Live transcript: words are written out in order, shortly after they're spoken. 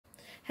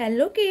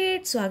Hello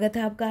kids, स्वागत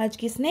है आपका आज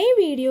की इस नई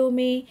वीडियो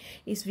में।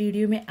 इस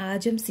वीडियो में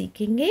आज हम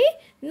सीखेंगे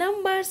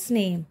नंबर्स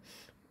नेम।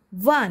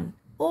 1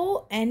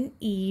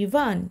 ONE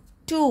 1,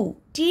 2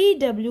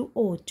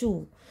 TWO 2।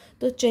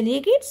 तो चलिए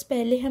किड्स,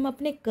 पहले हम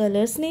अपने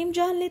कलर्स नेम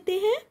जान लेते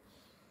हैं।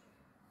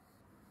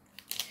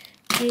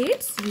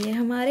 किड्स, ये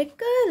हमारे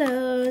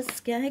कलर्स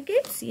क्या है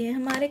किड्स? ये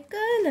हमारे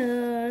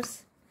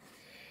कलर्स।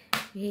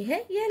 ये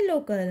है येलो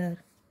कलर,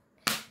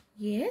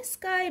 ये है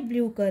स्काई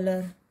ब्लू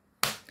कलर,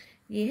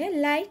 ये है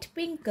लाइट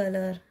पिंक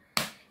कलर,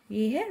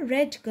 ये है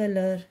रेड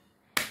कलर,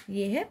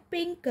 ये है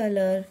पिंक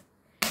कलर,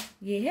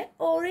 ये है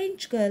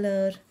ऑरेंज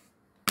कलर,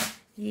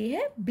 ये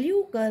है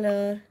ब्लू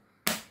कलर,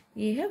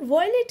 ये है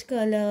वॉयलेट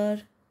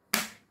कलर,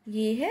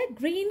 ये है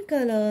ग्रीन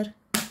कलर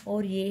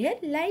और ये है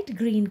लाइट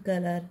ग्रीन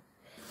कलर।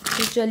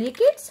 तो चलिए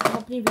किड्स, हम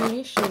अपनी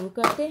वीडियो शुरू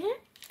करते हैं।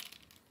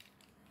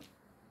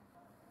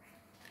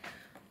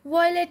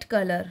 Violet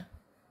colour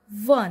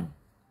 1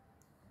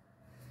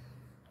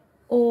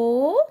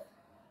 ONE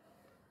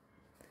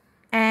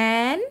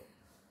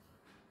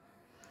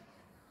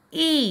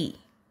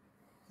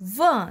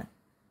 1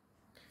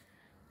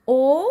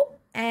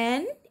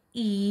 ONE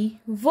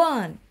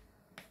 1।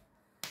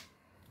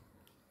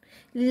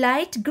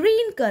 Light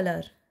green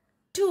color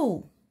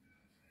 2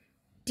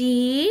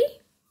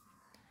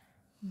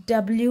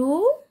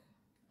 TWO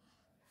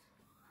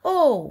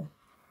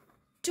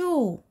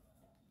 2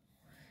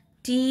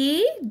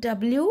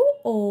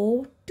 TWO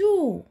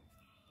 2।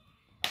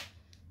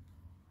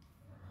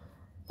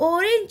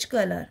 Orange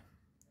color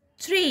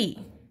 3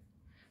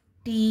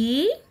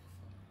 THREE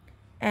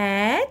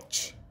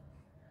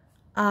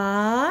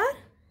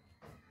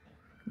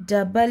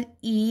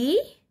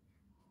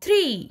 3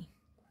 THREE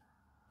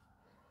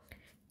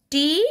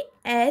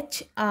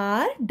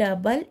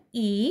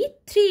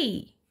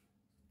 3।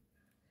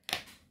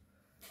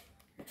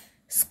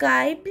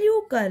 Sky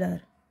blue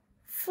color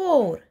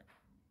 4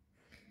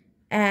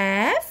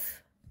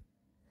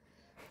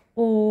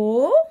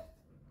 FOUR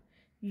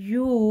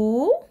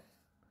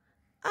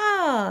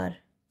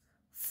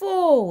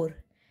 4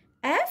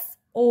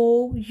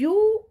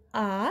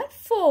 FOUR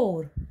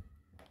 4।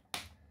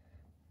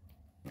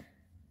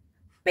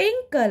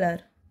 Pink color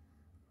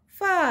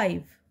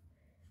 5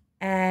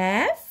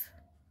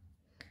 FIVE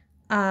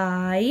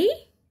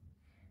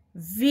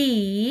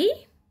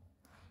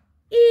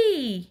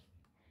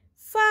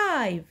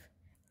 5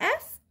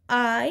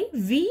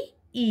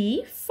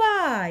 FIVE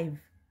 5।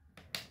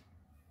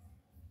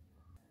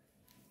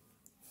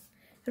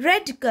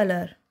 Red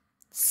color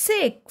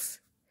 6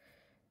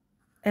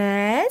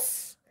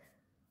 SIX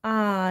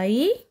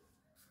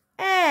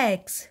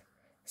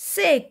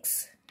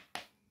 6।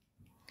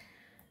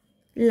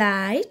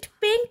 Light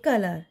pink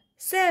color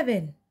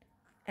 7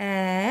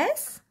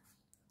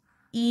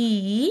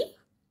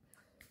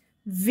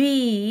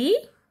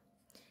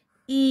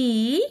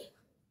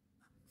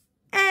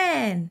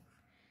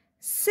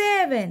 SEVEN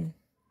 7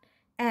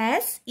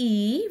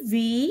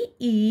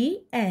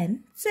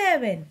 SEVEN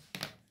 7।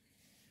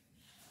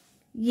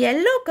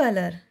 Yellow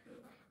color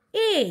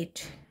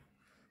 8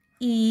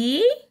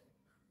 EIGHT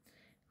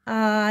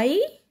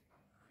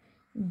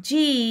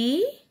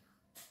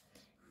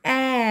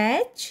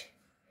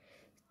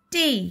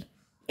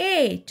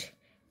 8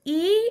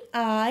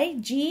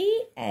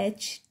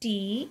 EIGHT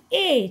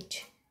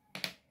 8।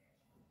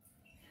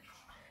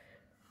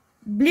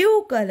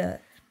 Blue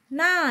color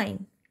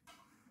 9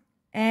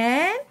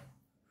 NINE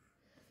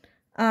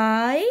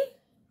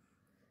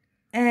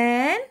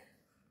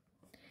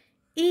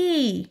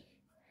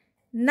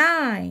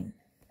 9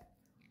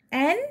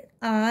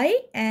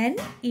 NINE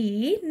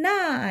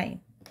 9।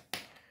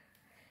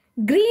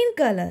 Green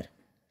color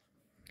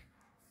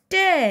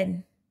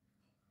 10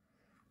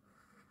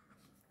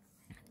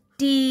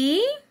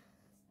 TEN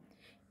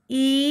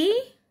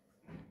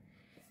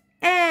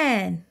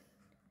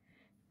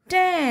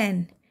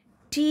 10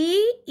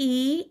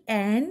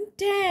 TEN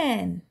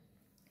 10।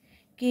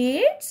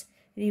 Kids,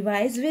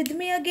 revise with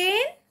me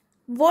again.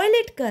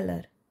 Violet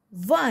color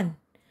 1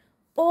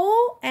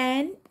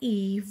 ONE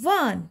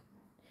 1।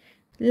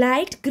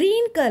 Light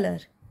green color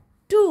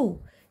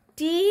 2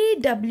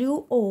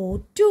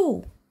 TWO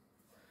 2।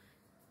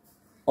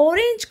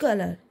 Orange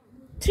color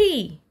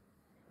 3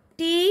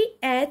 THREE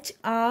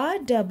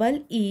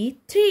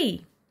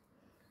 3।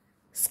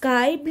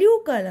 Sky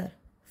blue color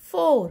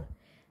 4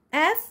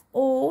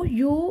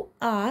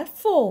 FOUR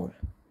 4।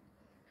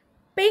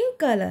 Pink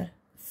color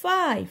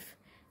 5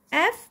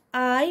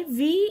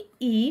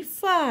 FIVE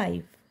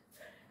 5।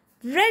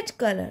 Red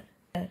color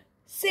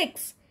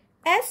 6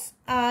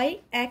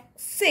 SIX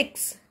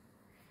 6।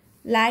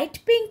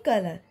 Light pink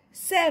color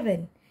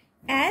 7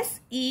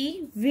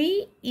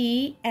 SEVEN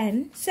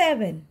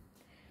 7।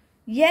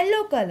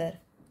 Yellow color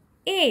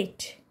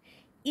 8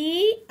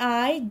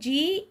 EIGHT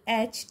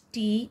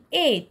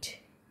 8।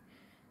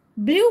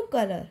 Blue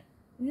color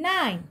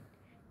 9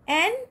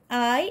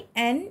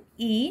 NINE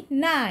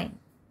 9।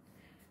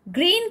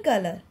 Green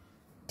color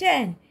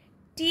 10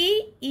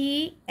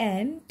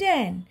 TEN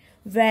 10।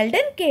 Well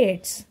done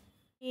kids.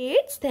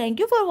 Kids, thank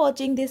you for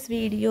watching this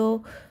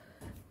video.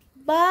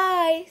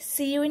 Bye.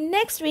 See you in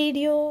next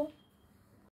video.